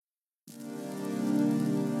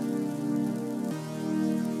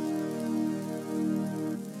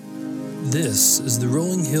This is the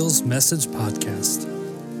Rolling Hills Message Podcast.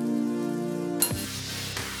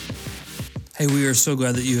 Hey, we are so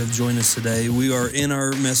glad that you have joined us today. We are in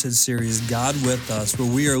our message series, God With Us, where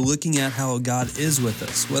we are looking at how God is with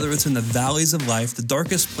us, whether it's in the valleys of life, the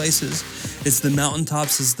darkest places, it's the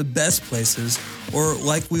mountaintops, it's the best places, or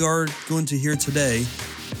like we are going to hear today,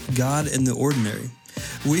 God in the ordinary.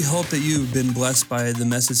 We hope that you've been blessed by the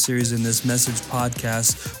message series in this message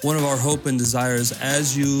podcast. One of our hope and desires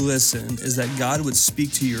as you listen is that God would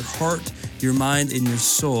speak to your heart, your mind, and your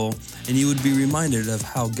soul, and you would be reminded of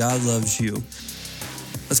how God loves you.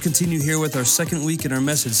 Let's continue here with our second week in our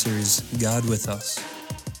message series, God With Us.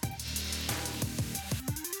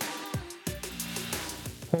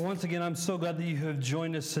 Well, once again, I'm so glad that you have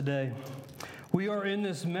joined us today. We are in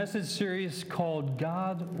this message series called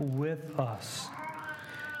God With Us.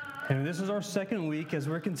 And this is our second week as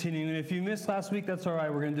we're continuing. And if you missed last week, that's all right.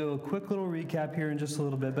 We're going to do a quick little recap here in just a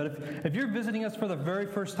little bit. But if you're visiting us for the very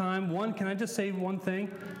first time, can I just say one thing?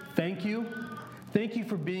 Thank you. Thank you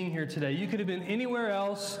for being here today. You could have been anywhere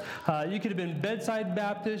else. You could have been Bedside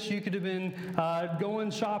Baptist. You could have been going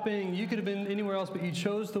shopping. You could have been anywhere else, but you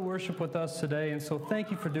chose to worship with us today. And so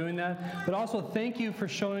thank you for doing that. But also thank you for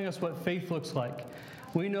showing us what faith looks like.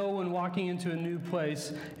 We know when walking into a new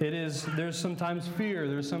place, there's sometimes fear,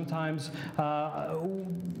 there's sometimes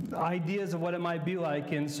ideas of what it might be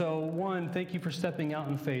like. And so, thank you for stepping out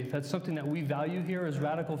in faith. That's something that we value here as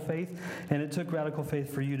radical faith, and it took radical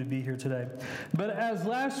faith for you to be here today. But as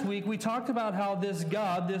last week, we talked about how this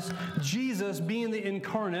God, this Jesus being the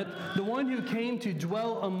incarnate, the one who came to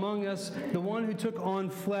dwell among us, the one who took on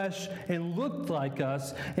flesh and looked like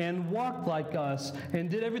us and walked like us and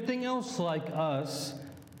did everything else like us,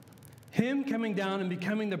 Him coming down and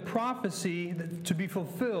becoming the prophecy to be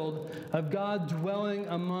fulfilled of God dwelling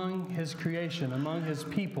among His creation, among His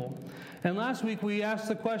people. And last week we asked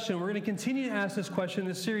the question, we're going to continue to ask this question in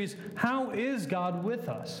this series, how is God with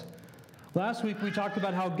us? Last week we talked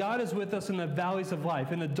about how God is with us in the valleys of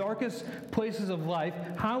life, in the darkest places of life.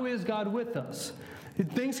 How is God with us?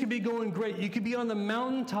 Things could be going great. You could be on the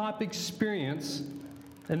mountaintop experience,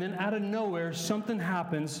 and then out of nowhere something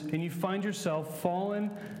happens and you find yourself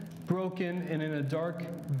fallen, broken, and in a dark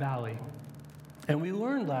valley. And we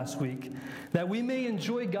learned last week that we may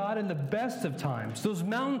enjoy God in the best of times, those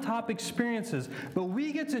mountaintop experiences, but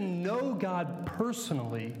we get to know God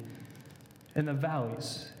personally in the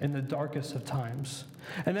valleys, in the darkest of times.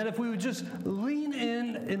 And that if we would just lean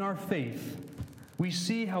in our faith, we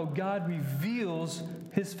see how God reveals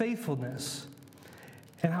His faithfulness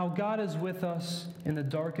and how God is with us in the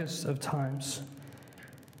darkest of times.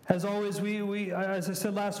 As always, as I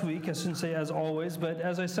said last week, I shouldn't say as always, but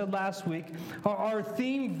as I said last week, our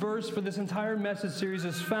theme verse for this entire message series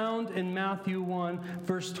is found in Matthew 1,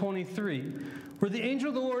 verse 23, where the angel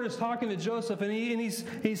of the Lord is talking to Joseph, and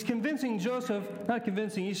he's convincing Joseph, not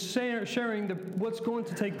convincing, he's sharing what's going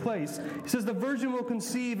to take place. He says, the virgin will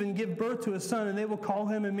conceive and give birth to a son, and they will call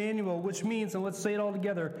him Emmanuel, which means, and let's say it all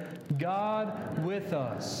together, God with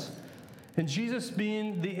us. And Jesus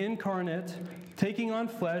being the incarnate, taking on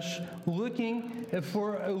flesh, looking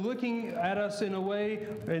at us in a way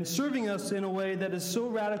and serving us in a way that is so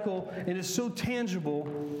radical and is so tangible.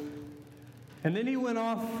 And then He went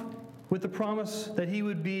off with the promise that He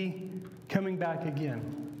would be coming back again.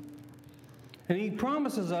 And He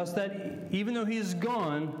promises us that even though He is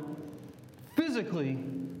gone, physically,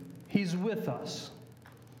 He's with us.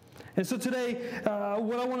 And so today,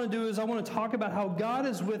 what I want to do is I want to talk about how God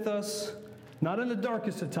is with us, not in the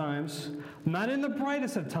darkest of times, not in the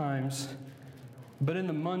brightest of times, but in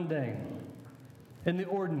the mundane, in the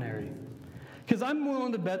ordinary. Because I'm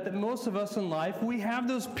willing to bet that most of us in life, we have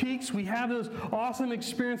those peaks, we have those awesome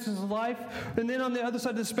experiences of life, and then on the other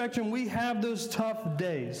side of the spectrum, we have those tough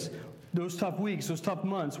days, those tough weeks, those tough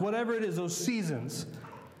months, whatever it is, those seasons.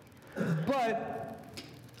 But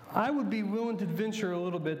I would be willing to venture a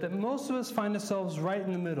little bit that most of us find ourselves right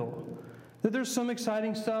in the middle. That there's some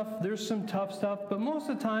exciting stuff, there's some tough stuff, but most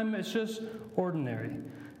of the time it's just ordinary.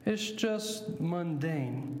 It's just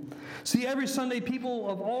mundane. See, every Sunday, people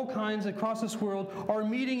of all kinds across this world are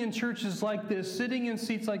meeting in churches like this, sitting in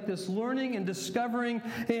seats like this, learning and discovering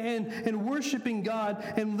and worshiping God,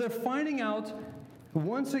 and they're finding out,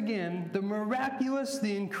 once again, the miraculous,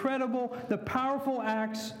 the incredible, the powerful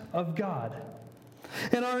acts of God.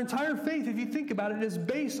 And our entire faith, if you think about it, is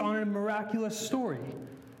based on a miraculous story,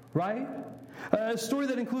 right? A story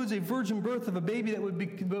that includes a virgin birth of a baby that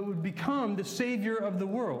would become the Savior of the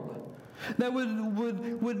world. That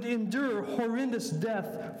would endure horrendous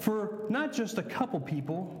death for not just a couple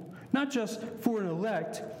people, not just for an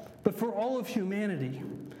elect, but for all of humanity.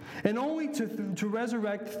 and only to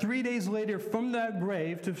resurrect 3 days later from that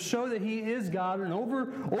grave to show that he is God and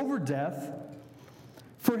over death,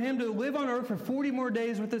 for him to live on earth for 40 more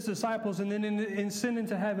days with his disciples and then ascend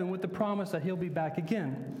into heaven with the promise that he'll be back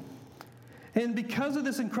again. And because of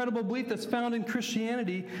this incredible belief that's found in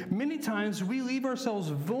Christianity, many times we leave ourselves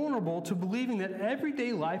vulnerable to believing that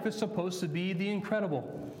everyday life is supposed to be the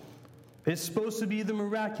incredible. It's supposed to be the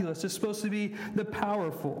miraculous. It's supposed to be the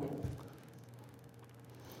powerful.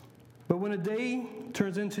 But when a day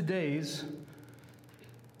turns into days,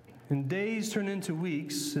 and days turn into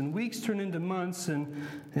weeks, and weeks turn into months,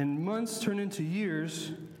 and months turn into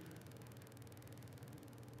years,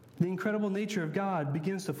 the incredible nature of God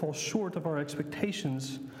begins to fall short of our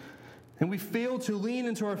expectations. And we fail to lean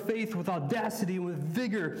into our faith with audacity and with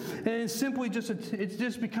vigor. And it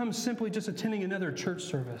just becomes simply just attending another church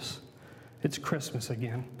service. It's Christmas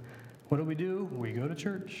again. What do? We go to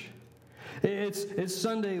church. It's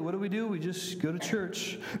Sunday. What do? We just go to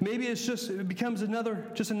church. Maybe it becomes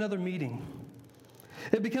another meeting.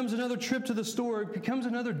 It becomes another trip to the store. It becomes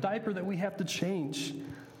another diaper that we have to change.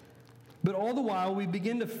 But all the while, we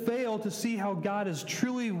begin to fail to see how God is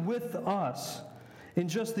truly with us in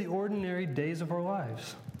just the ordinary days of our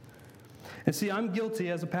lives. And see, I'm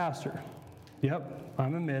guilty as a pastor. Yep,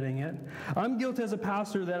 I'm admitting it. I'm guilty as a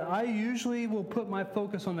pastor that I usually will put my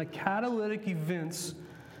focus on the catalytic events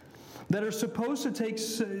that are supposed to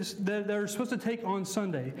take on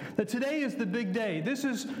Sunday. That today is the big day. This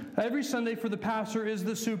is every Sunday for the pastor is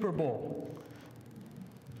the Super Bowl.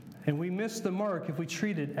 And we miss the mark if we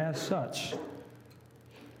treat it as such.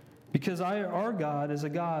 Because our God is a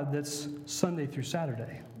God that's Sunday through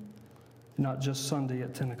Saturday, not just Sunday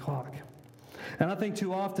at 10 o'clock. And I think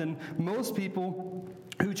too often, most people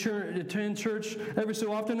who attend church every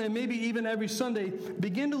so often, and maybe even every Sunday,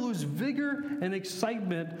 begin to lose vigor and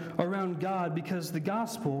excitement around God because the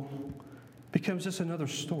gospel becomes just another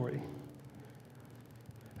story.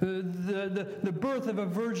 The birth of a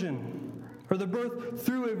virgin, or the birth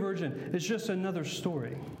through a virgin, is just another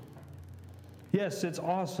story. Yes, it's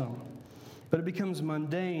awesome, but it becomes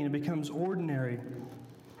mundane, it becomes ordinary.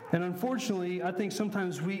 And unfortunately, I think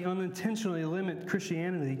sometimes we unintentionally limit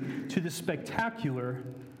Christianity to the spectacular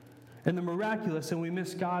and the miraculous, and we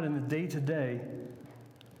miss God in the day-to-day,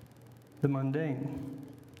 the mundane.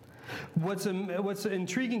 What's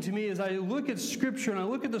intriguing to me is I look at Scripture and I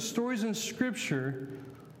look at the stories in Scripture.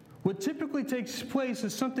 What typically takes place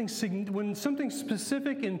is when something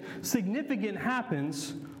specific and significant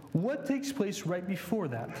happens, what takes place right before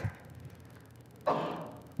that?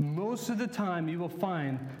 Most of the time, you will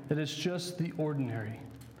find that it's just the ordinary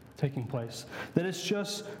taking place, that it's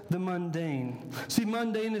just the mundane. See,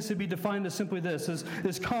 mundaneness would be defined as simply this: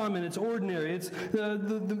 it's common, it's ordinary, it's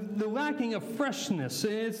the lacking of freshness,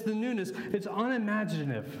 it's the newness, it's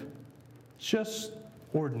unimaginative, it's just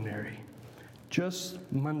ordinary, just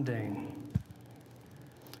mundane.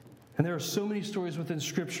 And there are so many stories within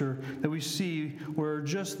Scripture that we see where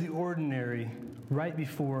just the ordinary right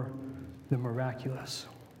before the miraculous.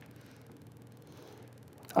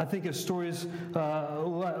 I think of stories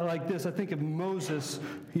like this. I think of Moses.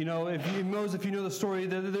 You know, if you know the story,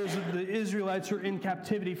 the Israelites are in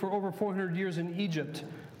captivity for over 400 years in Egypt.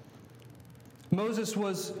 Moses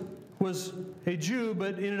was a Jew,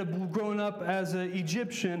 but ended up growing up as an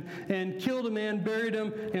Egyptian and killed a man, buried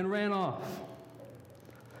him, and ran off.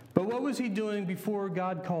 But what was he doing before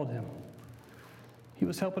God called him? He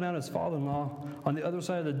was helping out his father-in-law on the other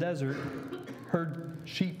side of the desert, herd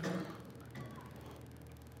sheep.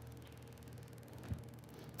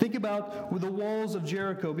 Think about with the walls of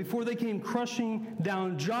Jericho. Before they came crushing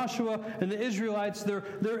down Joshua and the Israelites,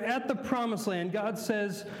 they're at the promised land. God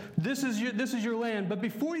says, this is your land. But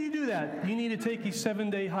before you do that, you need to take a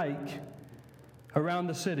 7-day hike around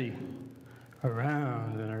the city.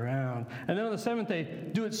 Around and around. And then on the 7th day,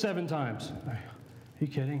 do it 7 times. Are you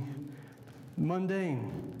kidding?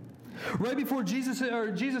 Mundane. Right before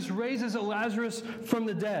Jesus raises Lazarus from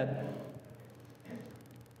the dead,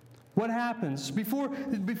 what happens? Before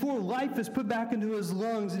life is put back into his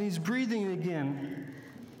lungs and he's breathing again,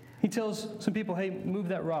 he tells some people, hey, move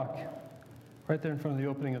that rock right there in front of the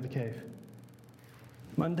opening of the cave.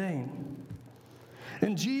 Mundane.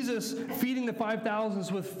 And Jesus feeding the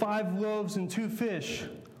 5,000s with 5 loaves and 2 fish.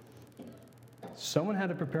 Someone had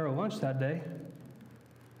to prepare a lunch that day.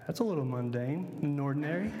 That's a little mundane and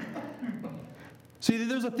ordinary. See,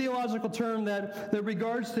 there's a theological term that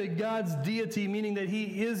regards to God's deity, meaning that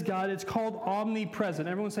he is God. It's called omnipresent.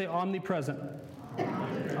 Everyone say omnipresent.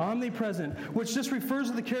 Omnipresent, which just refers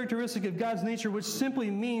to the characteristic of God's nature, which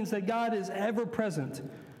simply means that God is ever present,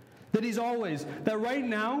 that he's always, that right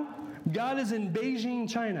now, God is in Beijing,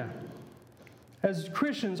 China, as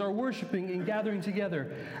Christians are worshiping and gathering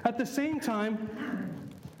together. At the same time,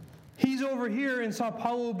 He's over here in Sao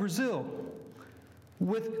Paulo, Brazil,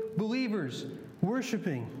 with believers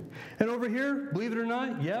worshiping. And over here, believe it or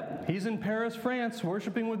not, yep, He's in Paris, France,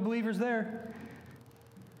 worshiping with believers there.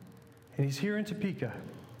 And He's here in Topeka,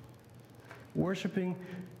 worshiping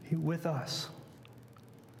with us.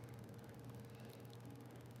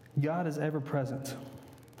 God is ever present.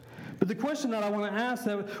 But the question that I want to ask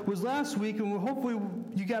that was last week, and hopefully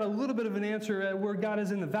you got a little bit of an answer at where God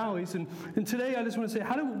is in the valleys. And today I just want to say,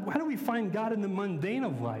 how do we find God in the mundane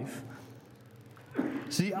of life?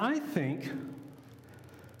 See, I think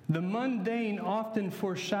the mundane often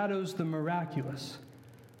foreshadows the miraculous.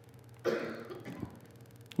 Let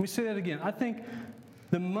me say that again. I think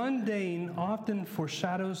the mundane often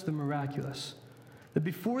foreshadows the miraculous. That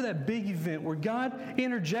before that big event where God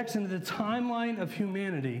interjects into the timeline of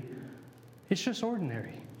humanity, it's just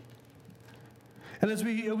ordinary. And as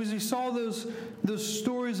we saw those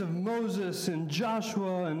stories of Moses and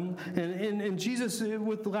Joshua and Jesus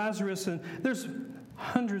with Lazarus, and there's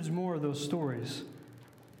hundreds more of those stories.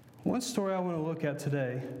 One story I want to look at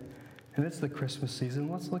today, and it's the Christmas season.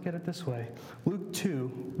 Let's look at it this way. Luke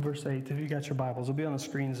 2, verse 8, if you got your Bibles. It'll be on the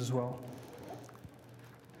screens as well.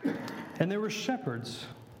 And there were shepherds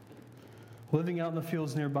living out in the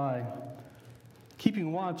fields nearby,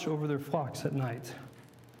 keeping watch over their flocks at night.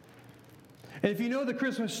 And if you know the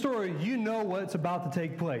Christmas story, you know what's about to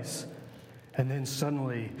take place. And then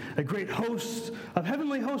suddenly, a great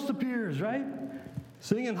heavenly host appears, right?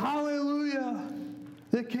 Singing, hallelujah,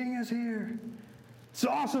 the King is here. It's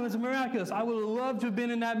awesome, it's miraculous. I would have loved to have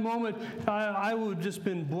been in that moment. I would have just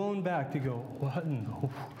been blown back to go, what?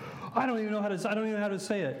 No. I don't even know how to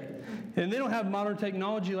say it. And they don't have modern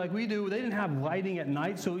technology like we do. They didn't have lighting at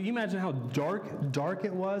night. So you imagine how dark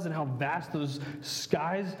it was and how vast those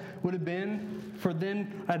skies would have been. For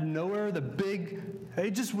then, out of nowhere,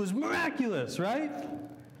 it just was miraculous, right?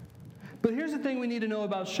 But here's the thing we need to know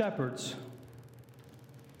about shepherds.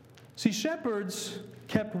 See, shepherds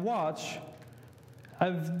kept watch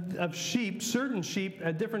of sheep, certain sheep,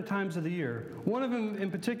 at different times of the year. One of them in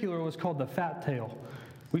particular was called the fat tail.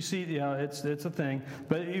 We see, it's a thing.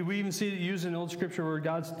 But we even see it used in old scripture where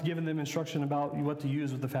God's given them instruction about what to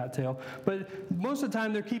use with the fat tail. But most of the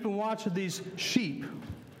time, they're keeping watch of these sheep.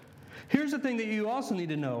 Here's the thing that you also need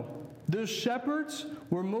to know. Those shepherds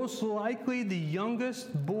were most likely the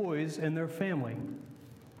youngest boys in their family,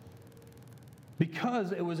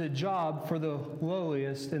 because it was a job for the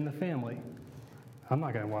lowliest in the family. I'm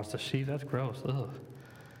not going to watch the sheep. That's gross. Ugh.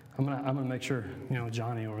 I'm gonna make sure,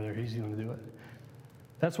 Johnny over there, he's going to do it.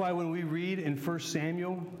 That's why when we read in 1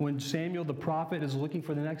 Samuel, when Samuel the prophet is looking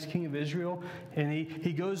for the next king of Israel, and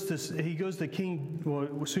he goes to King,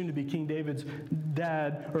 well, soon to be King David's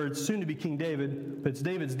dad, or it's soon to be King David, but it's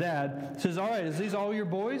David's dad, says, all right, is these all your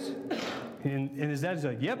boys? And his dad's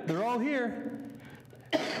like, yep, they're all here.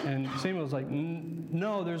 And Samuel's like,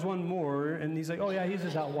 no, there's one more. And he's like, oh yeah, he's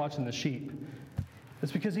just out watching the sheep.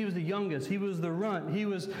 It's because he was the youngest. He was the runt. He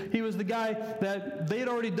was the guy that they had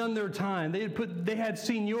already done their time. They had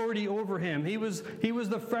seniority over him. He was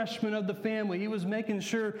the freshman of the family. He was making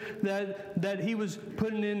sure that he was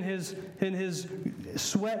putting in his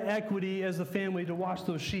sweat equity as the family to watch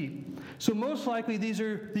those sheep. So most likely these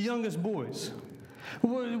are the youngest boys.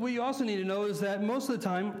 What you also need to know is that most of the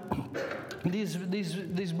time,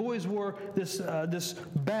 these boys wore this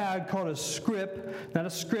bag called a script, not a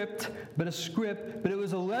script, but a script. But it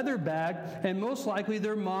was a leather bag, and most likely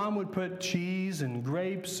their mom would put cheese and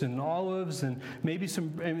grapes and olives and maybe some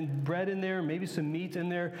bread in there, maybe some meat in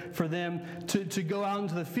there for them to go out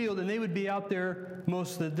into the field, and they would be out there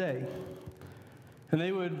most of the day, and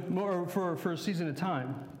they would more for a season of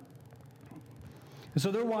time. And so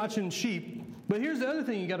they're watching sheep. But here's the other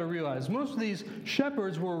thing you got to realize. Most of these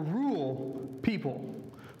shepherds were rural people.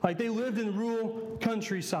 Like they lived in rural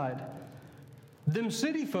countryside. Them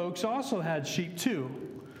city folks also had sheep too.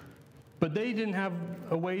 But they didn't have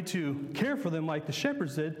a way to care for them like the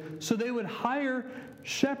shepherds did. So they would hire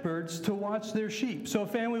shepherds to watch their sheep. So a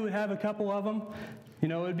family would have a couple of them.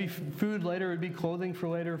 It would be food later. It would be clothing for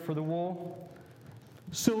later for the wool.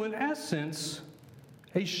 So in essence,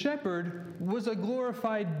 a shepherd was a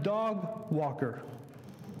glorified dog walker.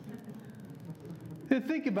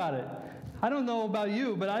 Think about it. I don't know about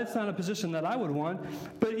you, but that's not a position that I would want.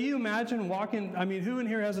 But you imagine walking, who in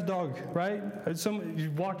here has a dog, right?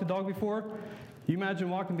 You've walked a dog before? You imagine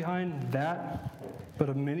walking behind that,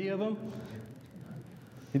 but many of them?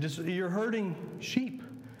 You're herding sheep.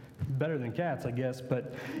 Better than cats, I guess,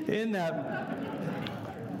 but in that,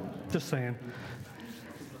 just saying.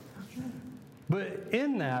 But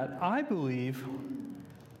in that, I believe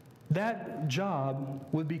that job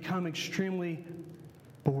would become extremely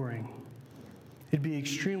boring. It'd be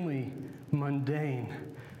extremely mundane.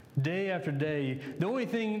 Day after day, the only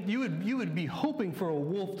thing you would be hoping for a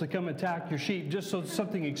wolf to come attack your sheep just so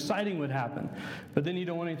something exciting would happen. But then you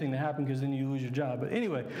don't want anything to happen because then you lose your job. But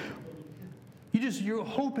anyway, you're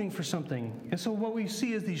hoping for something. And so what we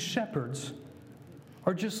see is these shepherds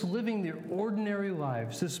are just living their ordinary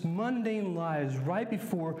lives, this mundane lives right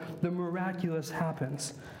before the miraculous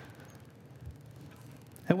happens.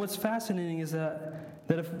 And what's fascinating is that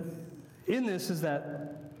if in this is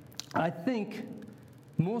that I think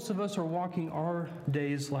most of us are walking our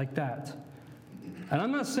days like that. And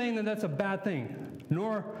I'm not saying that that's a bad thing,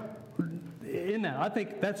 nor in that. I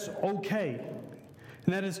think that's okay.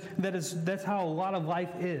 And that's how a lot of life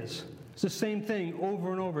is. It's the same thing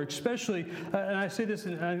over and over, especially, and I say this,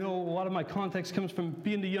 and I know a lot of my context comes from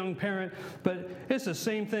being a young parent, but it's the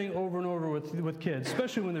same thing over and over with kids,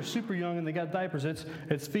 especially when they're super young and they got diapers.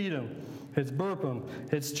 It's feed them, it's burp them,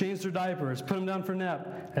 it's change their diaper, it's put them down for a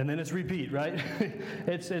nap, and then it's repeat, right?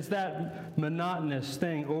 It's that monotonous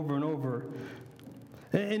thing over and over.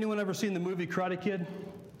 Anyone ever seen the movie Karate Kid?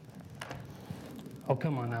 Oh,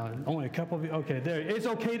 come on now. Only a couple of you? Okay, there. It's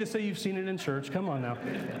okay to say you've seen it in church. Come on now.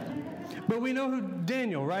 But we know who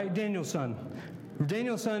Daniel, right? Daniel's son.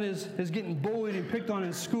 Daniel's son is getting bullied and picked on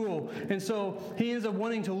in school. And so he ends up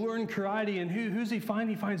wanting to learn karate. And who's he find?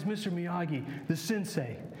 He finds Mr. Miyagi, the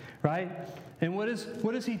sensei, right? And what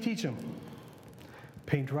does he teach him?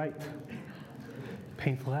 Paint right.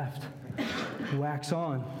 Paint left. Wax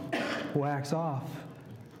on. Wax off.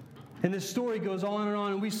 And this story goes on,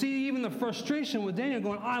 and we see even the frustration with Daniel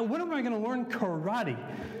going, when am I going to learn karate?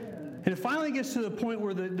 And it finally gets to the point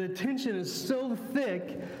where the tension is so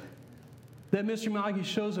thick that Mr. Miyagi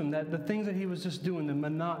shows him that the things that he was just doing, the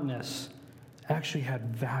monotonous, actually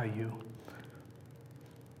had value.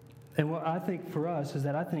 And what I think for us is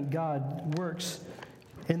that I think God works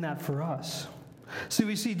in that for us. See,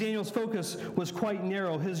 we see Daniel's focus was quite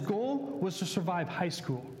narrow. His goal was to survive high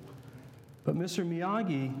school. But Mr.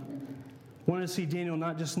 Miyagi wanted to see Daniel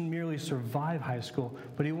not just merely survive high school,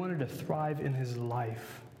 but he wanted to thrive in his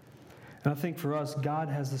life. And I think for us, God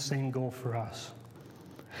has the same goal for us.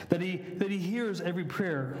 That he hears every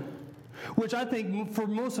prayer, which I think for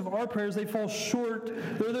most of our prayers, they fall short.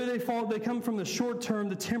 They come from the short term,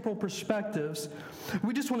 the temporal perspectives.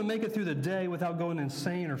 We just want to make it through the day without going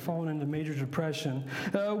insane or falling into major depression.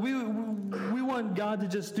 We want God to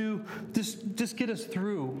just get us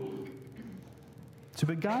through.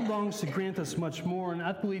 But God longs to grant us much more, and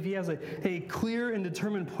I believe He has a clear and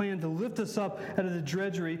determined plan to lift us up out of the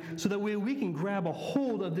drudgery so that we can grab a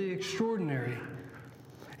hold of the extraordinary.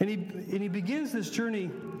 And he begins this journey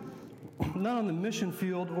not on the mission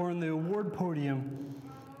field or in the award podium,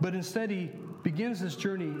 but instead He begins this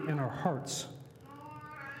journey in our hearts,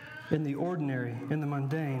 in the ordinary, in the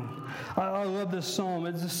mundane. I love this psalm.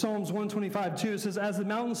 It's Psalms 125:2. It says, "As the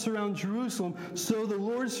mountains surround Jerusalem, so the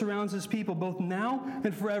Lord surrounds His people, both now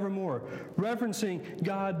and forevermore." Referencing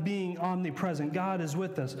God being omnipresent. God is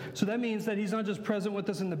with us. So that means that He's not just present with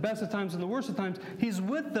us in the best of times and the worst of times. He's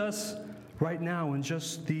with us right now in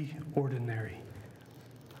just the ordinary.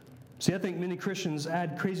 See, I think many Christians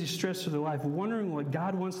add crazy stress to their life, wondering what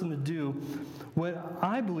God wants them to do. What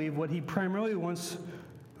I believe, what He primarily wants,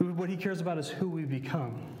 what He cares about is who we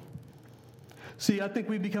become. See, I think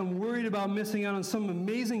we become worried about missing out on some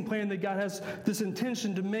amazing plan that God has this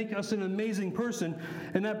intention to make us an amazing person.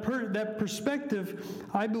 And that perspective,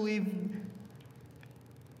 I believe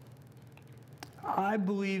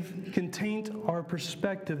can taint our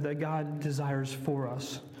perspective that God desires for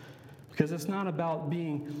us. Because it's not about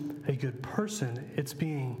being a good person, it's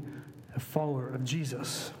being a follower of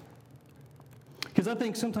Jesus. Because I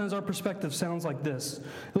think sometimes our perspective sounds like this.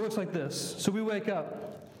 It looks like this. So we wake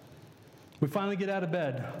up. We finally get out of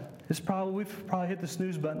bed. We've probably hit the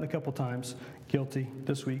snooze button a couple times. Guilty.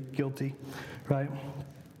 This week, guilty. Right?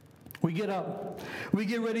 We get up. We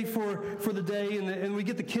get ready for the day, and we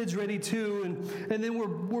get the kids ready too. And then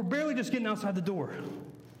we're barely just getting outside the door.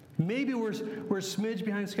 Maybe we're a smidge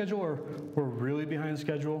behind schedule, or we're really behind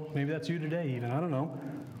schedule. Maybe that's you today even. I don't know.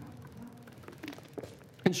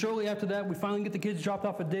 And shortly after that, we finally get the kids dropped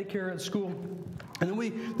off at daycare at school. And then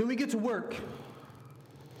we get to work.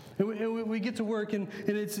 And we get to work, and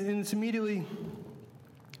it's immediately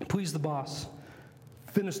please the boss,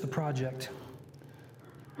 finish the project.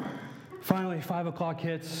 Finally, 5 o'clock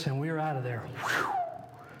hits, and we're out of there. Whew.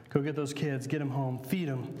 Go get those kids, get them home, feed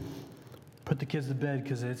them, put the kids to bed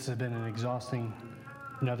because it's been an exhausting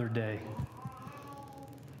another day.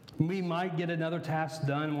 We might get another task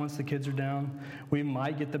done once the kids are down. We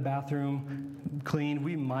might get the bathroom cleaned.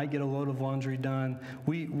 We might get a load of laundry done.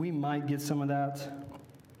 We might get some of that.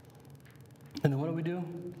 And then what do?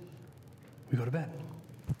 We go to bed.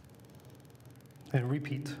 And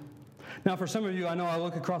repeat. Now, for some of you, I know I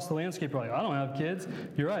look across the landscape, you're like, I don't have kids.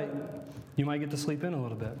 You're right. You might get to sleep in a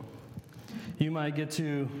little bit. You might get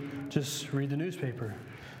to just read the newspaper.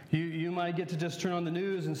 You might get to just turn on the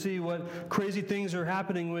news and see what crazy things are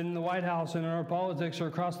happening in the White House and in our politics or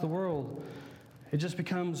across the world. It just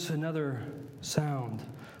becomes another sound,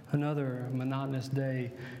 another monotonous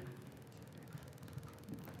day.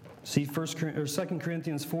 See, 2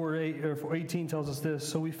 Corinthians 4:18 tells us this.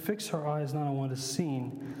 So we fix our eyes not on what is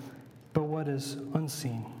seen, but what is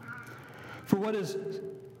unseen. For what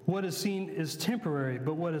is seen is temporary,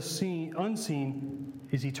 but what is unseen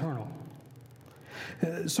is eternal.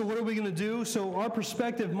 So what are we going to do? So our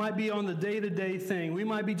perspective might be on the day-to-day thing. We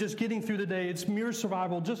might be just getting through the day. It's mere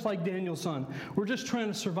survival, just like Daniel's son. We're just trying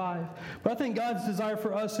to survive. But I think God's desire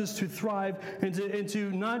for us is to thrive and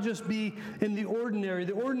to not just be in the ordinary.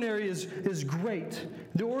 The ordinary is great.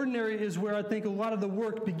 The ordinary is where I think a lot of the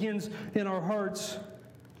work begins in our hearts.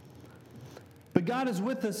 But God is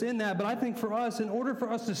with us in that. But I think for us, in order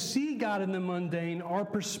for us to see God in the mundane, our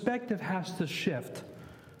perspective has to shift.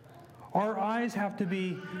 Our eyes have to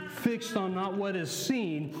be fixed on not what is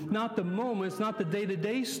seen, not the moments, not the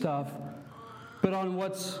day-to-day stuff, but on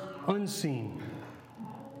what's unseen.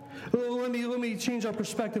 Let me change our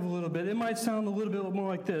perspective a little bit. It might sound a little bit more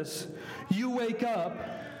like this. You wake up,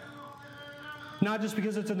 not just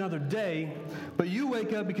because it's another day, but you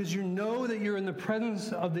wake up because you know that you're in the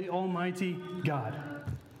presence of the Almighty God.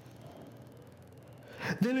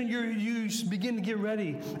 Then you begin to get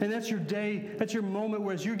ready, and that's your day, that's your moment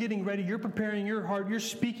where as you're getting ready, you're preparing your heart, you're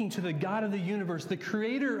speaking to the God of the universe, the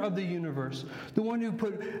creator of the universe, the one who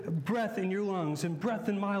put breath in your lungs and breath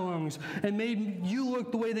in my lungs and made you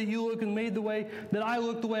look the way that you look and made the way that I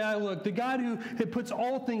look the way I look, the God who puts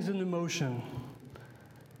all things into motion.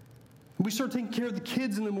 We start taking care of the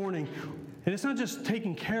kids in the morning, and it's not just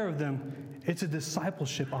taking care of them, it's a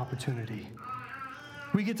discipleship opportunity.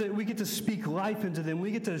 We get to speak life into them.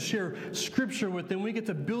 We get to share scripture with them. We get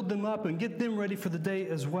to build them up and get them ready for the day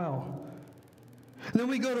as well. And then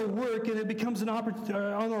we go to work, and it becomes an opportunity.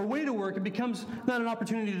 On our way to work, it becomes not an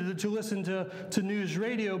opportunity to listen to news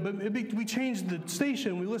radio, but we change the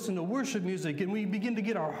station. We listen to worship music, and we begin to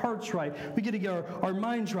get our hearts right. We get to get our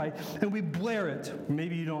minds right, and we blare it.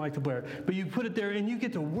 Maybe you don't like to blare it, but you put it there, and you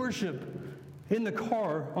get to worship in the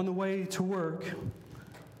car on the way to work.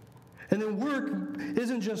 And then work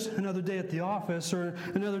isn't just another day at the office or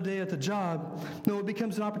another day at the job. No, it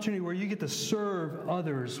becomes an opportunity where you get to serve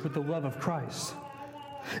others with the love of Christ.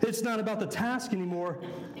 It's not about the task anymore.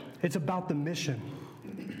 It's about the mission.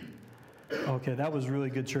 Okay, that was really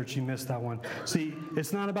good, church. You missed that one. See,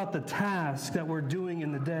 it's not about the task that we're doing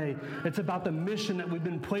in the day. It's about the mission that we've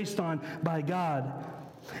been placed on by God.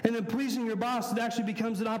 And then pleasing your boss, it actually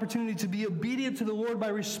becomes an opportunity to be obedient to the Lord by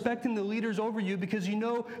respecting the leaders over you, because you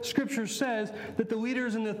know Scripture says that the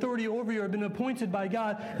leaders and the authority over you have been appointed by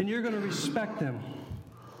God, and you're going to respect them.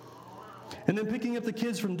 And then picking up the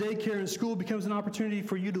kids from daycare and school becomes an opportunity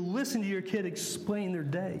for you to listen to your kid explain their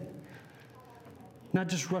day, not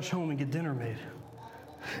just rush home and get dinner made.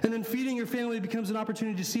 And then feeding your family becomes an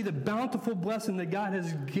opportunity to see the bountiful blessing that God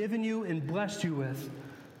has given you and blessed you with.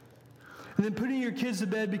 And then putting your kids to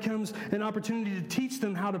bed becomes an opportunity to teach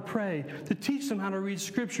them how to pray, to teach them how to read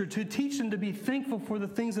Scripture, to teach them to be thankful for the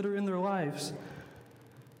things that are in their lives.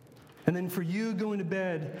 And then for you going to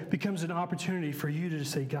bed becomes an opportunity for you to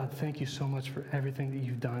just say, God, thank you so much for everything that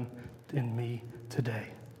you've done in me today.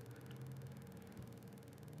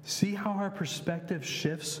 See how our perspective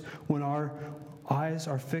shifts when our eyes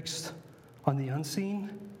are fixed on the unseen?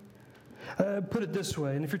 Put it this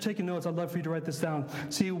way, and if you're taking notes, I'd love for you to write this down.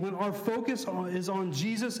 See, when our focus is on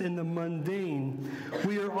Jesus in the mundane,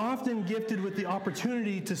 we are often gifted with the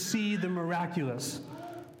opportunity to see the miraculous.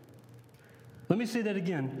 Let me say that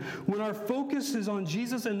again. When our focus is on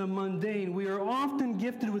Jesus and the mundane, we are often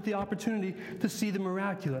gifted with the opportunity to see the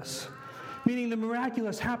miraculous. Meaning the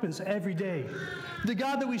miraculous happens every day. The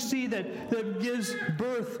God that we see that gives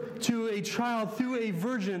birth to a child through a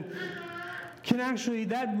virgin can actually,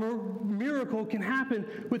 that miracle can happen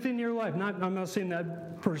within your life. I'm not saying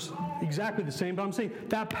that exactly the same, but I'm saying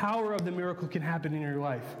that power of the miracle can happen in your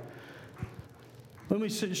life. Let me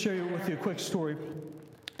share with you a quick story.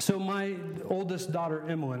 So my oldest daughter,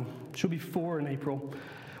 Emmeline, she'll be 4 in April.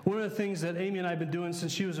 One of the things that Amy and I have been doing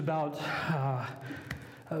since she was about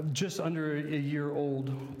just under a year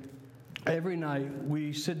old, every night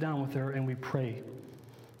we sit down with her and we pray.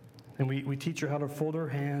 And we teach her how to fold her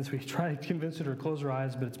hands. We try to convince her to close her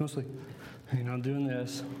eyes, but it's mostly, doing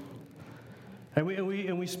this. And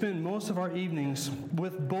we spend most of our evenings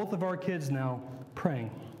with both of our kids now praying.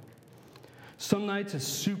 Some nights it's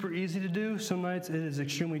super easy to do. Some nights it is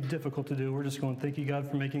extremely difficult to do. We're just going, thank you, God,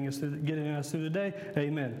 for getting us through the day.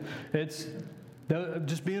 Amen. It's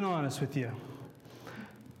just being honest with you.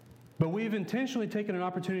 But we've intentionally taken an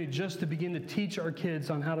opportunity just to begin to teach our kids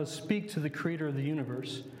on how to speak to the creator of the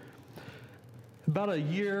universe. About a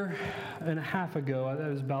year and a half ago, that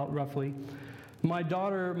was about roughly, my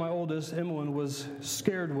daughter, my oldest, Emmeline, was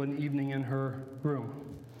scared one evening in her room.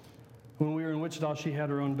 When we were in Wichita, she had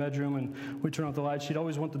her own bedroom, and we turned off the lights. She'd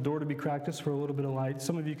always want the door to be cracked just for a little bit of light.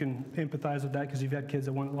 Some of you can empathize with that because you've had kids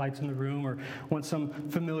that want lights in the room or want some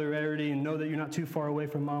familiarity and know that you're not too far away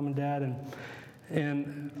from mom and dad.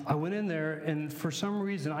 And I went in there, and for some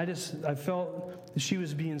reason, I felt that she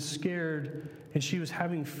was being scared, and she was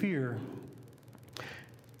having fear.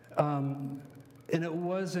 And it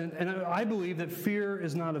wasn't, and I believe that fear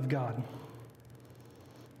is not of God.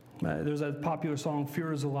 There's a popular song,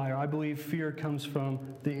 "Fear is a Liar." I believe fear comes from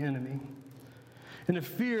the enemy. And if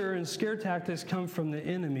fear and scare tactics come from the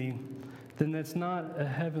enemy, then that's not a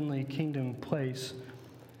heavenly kingdom place.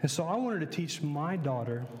 And so I wanted to teach my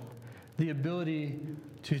daughter the ability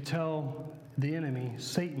to tell the enemy,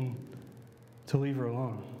 Satan, to leave her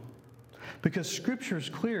alone. Because Scripture is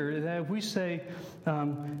clear that if we say,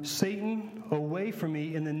 Satan, away from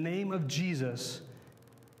me in the name of Jesus,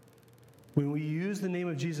 when we use the name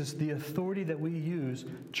of Jesus, the authority that we use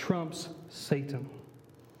trumps Satan.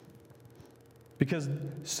 Because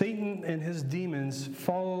Satan and his demons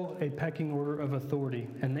follow a pecking order of authority,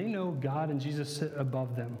 and they know God and Jesus sit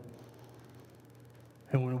above them.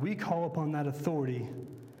 And when we call upon that authority,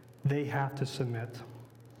 they have to submit.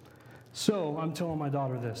 So I'm telling my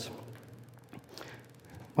daughter this.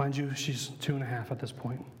 Mind you, she's 2.5 at this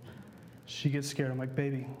point. She gets scared. I'm like,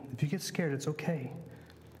 baby, if you get scared, it's okay.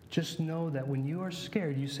 Just know that when you are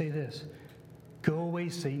scared, you say this: go away,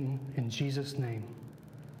 Satan, in Jesus' name.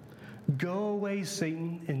 Go away,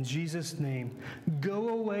 Satan, in Jesus' name. Go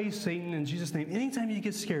away, Satan, in Jesus' name. Anytime you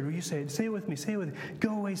get scared, will you say it? Say it with me. Say it with me.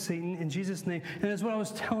 Go away, Satan, in Jesus' name. And that's what I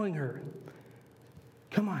was telling her.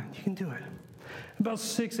 Come on, you can do it. About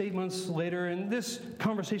 6-8 months later, and this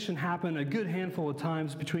conversation happened a good handful of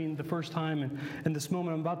times between the first time and this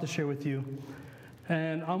moment I'm about to share with you.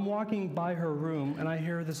 And I'm walking by her room, and I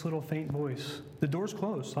hear this little faint voice. The door's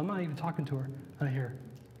closed, so I'm not even talking to her. And I hear,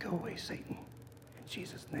 go away, Satan, in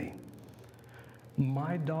Jesus' name.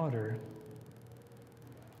 My daughter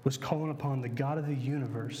was calling upon the God of the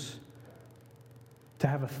universe to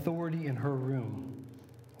have authority in her room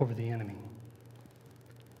over the enemy.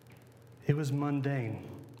 It was mundane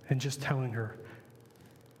and just telling her.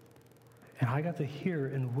 And I got to hear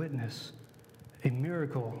and witness a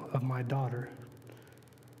miracle of my daughter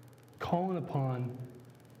calling upon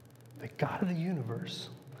the God of the universe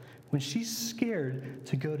when she's scared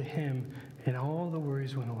to go to him, and all the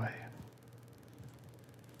worries went away.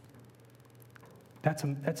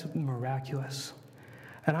 That's miraculous.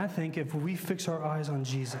 And I think if we fix our eyes on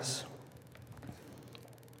Jesus,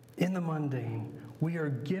 in the mundane, we are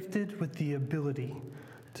gifted with the ability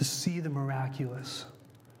to see the miraculous.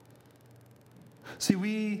 See,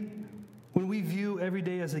 when we view every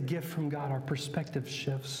day as a gift from God, our perspective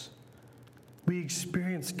shifts. We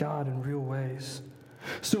experience God in real ways.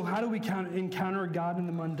 So how do we encounter God in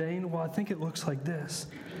the mundane? Well, I think it looks like this.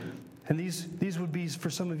 And these would be,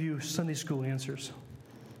 for some of you, Sunday school answers.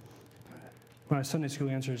 My Sunday school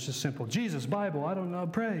answer is just simple. Jesus, Bible, I don't know,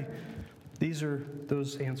 pray. These are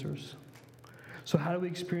those answers. So how do we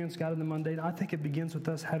experience God in the mundane? I think it begins with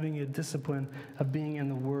us having a discipline of being in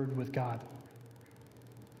the Word with God.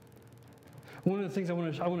 One of the things I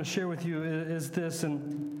want to share with you is this,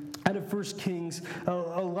 and out of 1 Kings,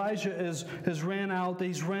 Elijah has ran out.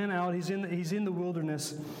 He's in the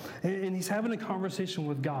wilderness, and he's having a conversation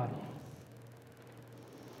with God.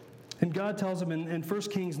 And God tells him in 1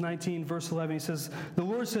 Kings 19, verse 11, he says, the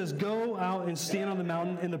Lord says, go out and stand on the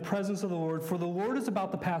mountain in the presence of the Lord, for the Lord is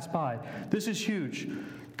about to pass by. This is huge.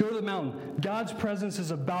 Go to the mountain. God's presence is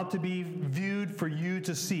about to be viewed for you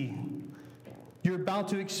to see. You're about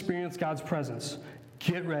to experience God's presence.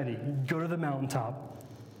 Get ready. Go to the mountaintop.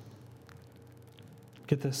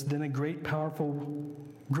 Get this. Then a great and powerful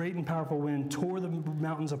wind tore the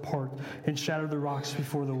mountains apart and shattered the rocks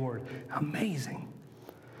before the Lord. Amazing.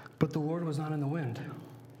 But the Lord was not in the wind.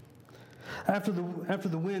 After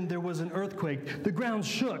the wind, there was an earthquake. The ground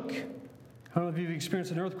shook. I don't know if you've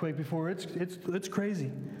experienced an earthquake before. It's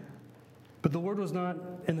crazy. But the Lord was not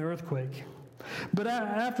in the earthquake. But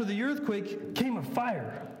after the earthquake came a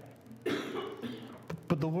fire.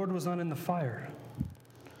 the Lord was not in the fire.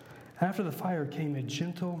 After the fire came a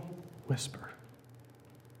gentle whisper.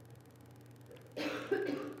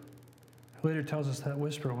 Later tells us that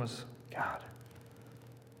whisper was God.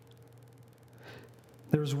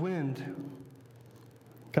 There was wind.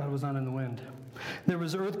 God was not in the wind. There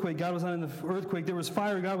was earthquake. God was not in the earthquake. There was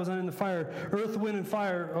fire. God was not in the fire. Earth, wind, and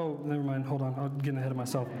fire. Oh, never mind. Hold on. I'm getting ahead of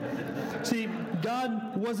myself. See,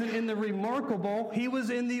 God wasn't in the remarkable. He was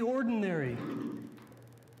in the ordinary.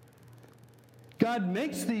 God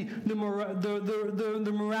makes the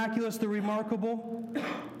miraculous, the remarkable.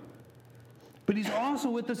 But he's also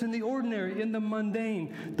with us in the ordinary, in the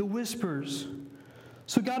mundane, the whispers.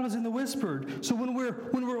 So God was in the whispered. So when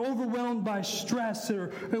we're overwhelmed by stress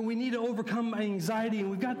and we need to overcome anxiety and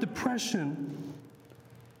we've got depression,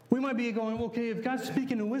 we might be going, okay, if God's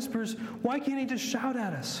speaking in whispers, why can't he just shout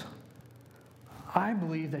at us? I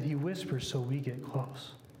believe that he whispers so we get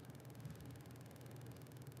close.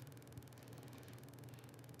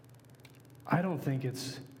 I don't think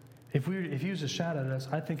it's, if he was to shout at us,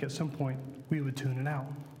 I think at some point we would tune it out.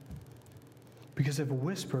 Because of a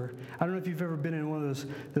whisper, I don't know if you've ever been in one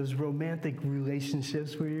of those romantic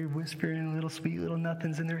relationships where you're whispering little sweet little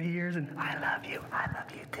nothings in their ears and, I love you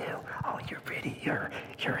too. Oh, you're pretty,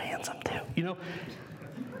 you're handsome too. You know?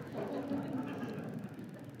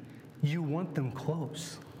 You want them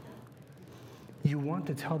close. You want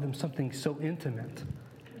to tell them something so intimate.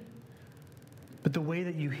 But the way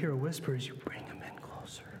that you hear a whisper is you bring them in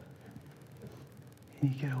closer. And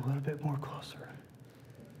you get a little bit more closer.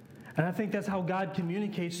 And I think that's how God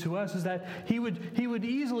communicates to us, is that he would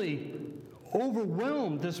easily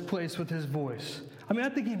overwhelm this place with his voice. I mean, I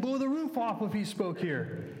think he'd blow the roof off if he spoke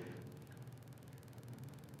here.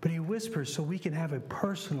 But he whispers so we can have a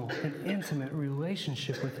personal and intimate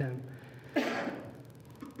relationship with him.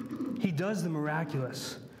 He does the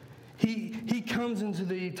miraculous. He comes into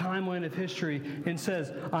the timeline of history and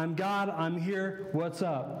says, I'm God, I'm here, what's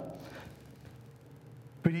up?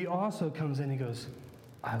 But he also comes in and he goes,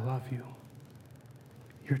 I love you.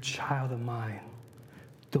 You're a child of mine.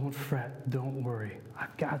 Don't fret, don't worry.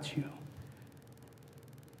 I've got you.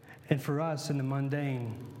 And for us in the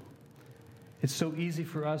mundane, it's so easy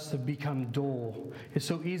for us to become dull. It's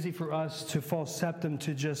so easy for us to fall septum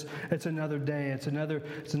to just, it's another day, it's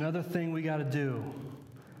another thing we got to do.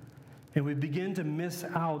 And we begin to miss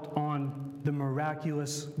out on the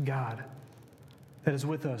miraculous God that is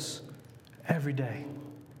with us every day.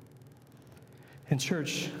 In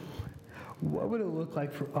church, what would it look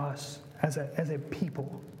like for us as a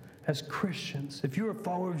people, as Christians, if you're a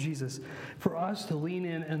follower of Jesus, for us to lean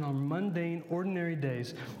in our mundane, ordinary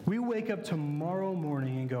days? We wake up tomorrow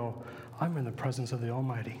morning and go, I'm in the presence of the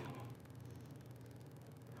Almighty.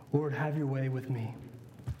 Lord, have your way with me.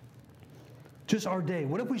 Just our day.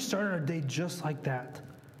 What if we started our day just like that?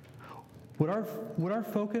 Would our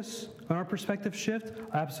focus and our perspective shift?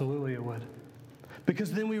 Absolutely it would.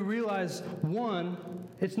 Because then we realize, one,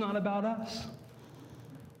 it's not about us.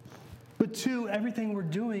 But two, everything we're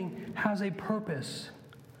doing has a purpose.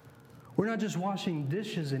 We're not just washing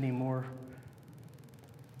dishes anymore.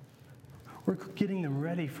 We're getting them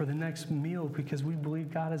ready for the next meal because we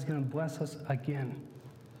believe God is going to bless us again.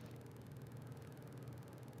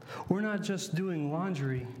 We're not just doing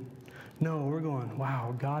laundry. No, we're going,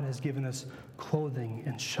 wow, God has given us clothing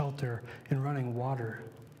and shelter and running water.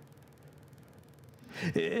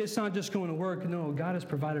 It's not just going to work. No, God has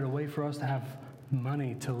provided a way for us to have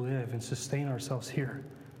money to live and sustain ourselves here.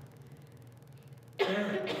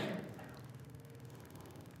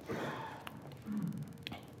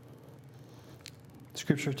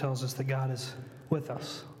 Scripture tells us that God is with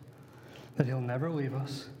us, that he'll never leave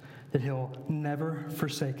us, that he'll never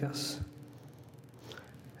forsake us.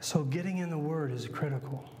 So getting in the Word is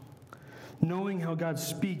critical. Knowing how God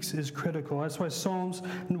speaks is critical. That's why Psalms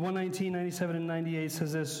 119, 97, and 98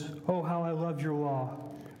 says this, oh, how I love your law,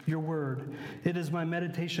 your word. It is my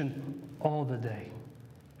meditation all the day.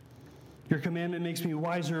 Your commandment makes me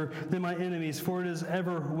wiser than my enemies, for it is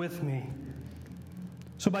ever with me.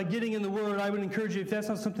 So by getting in the Word, I would encourage you, if that's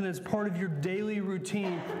not something that's part of your daily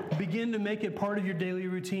routine, begin to make it part of your daily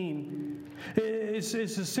routine. It's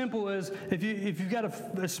as simple as if you've got a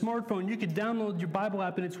smartphone, you could download your Bible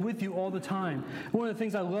app and it's with you all the time. One of the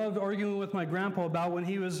things I loved arguing with my grandpa about when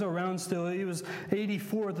he was around still, he was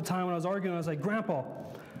 84 at the time when I was arguing, I was like, Grandpa,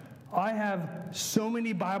 I have so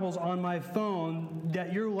many Bibles on my phone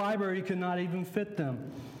that your library could not even fit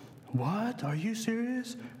them. What? Are you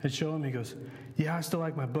serious? And show him, he goes, yeah, I still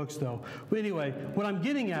like my books though. But anyway, what I'm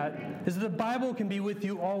getting at is that the Bible can be with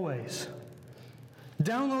you always.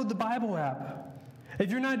 Download the Bible app. If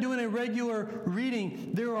you're not doing a regular reading,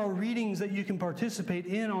 there are readings that you can participate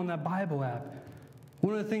in on that Bible app.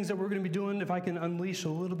 One of the things that we're going to be doing, if I can unleash a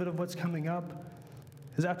little bit of what's coming up,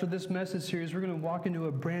 is after this message series, we're going to walk into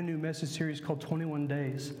a brand new message series called 21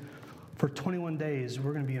 Days. For 21 days,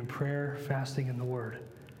 we're going to be in prayer, fasting, and the Word.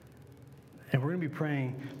 And we're going to be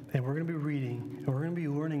praying, and we're going to be reading, and we're going to be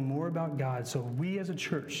learning more about God so we as a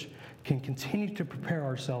church can continue to prepare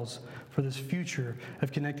ourselves for this future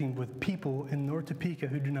of connecting with people in North Topeka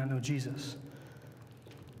who do not know Jesus.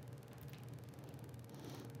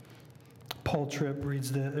 Paul Tripp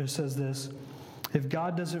says this: if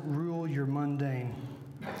God doesn't rule your mundane,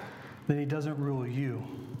 then he doesn't rule you,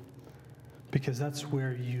 because that's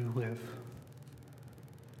where you live.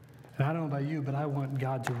 And I don't know about you, but I want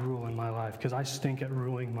God to rule in my life because I stink at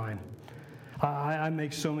ruling mine. I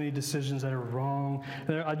make so many decisions that are wrong.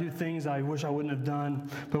 I do things I wish I wouldn't have done.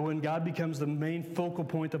 But when God becomes the main focal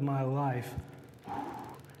point of my life,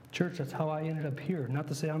 church, that's how I ended up here. Not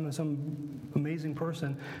to say I'm some amazing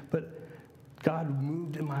person, but God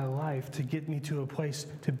moved in my life to get me to a place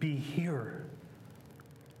to be here.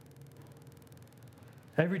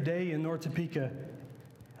 Every day in North Topeka,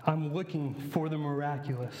 I'm looking for the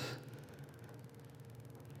miraculous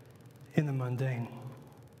in the mundane.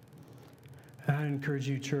 And I encourage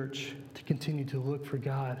you, church, to continue to look for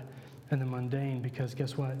God in the mundane, because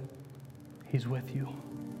guess what? He's with you.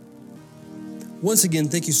 Once again,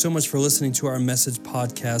 thank you so much for listening to our message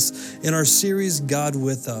podcast in our series, God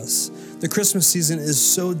With Us. The Christmas season is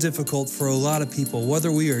so difficult for a lot of people,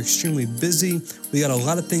 whether we are extremely busy, we got a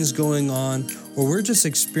lot of things going on, or we're just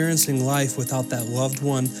experiencing life without that loved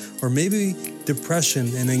one, or maybe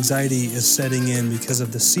depression and anxiety is setting in because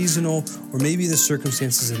of the seasonal or maybe the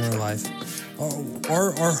circumstances in our life.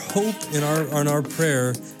 Our hope and our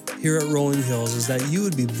prayer here at Rolling Hills is that you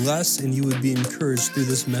would be blessed and you would be encouraged through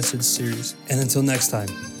this message series. And until next time,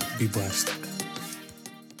 be blessed.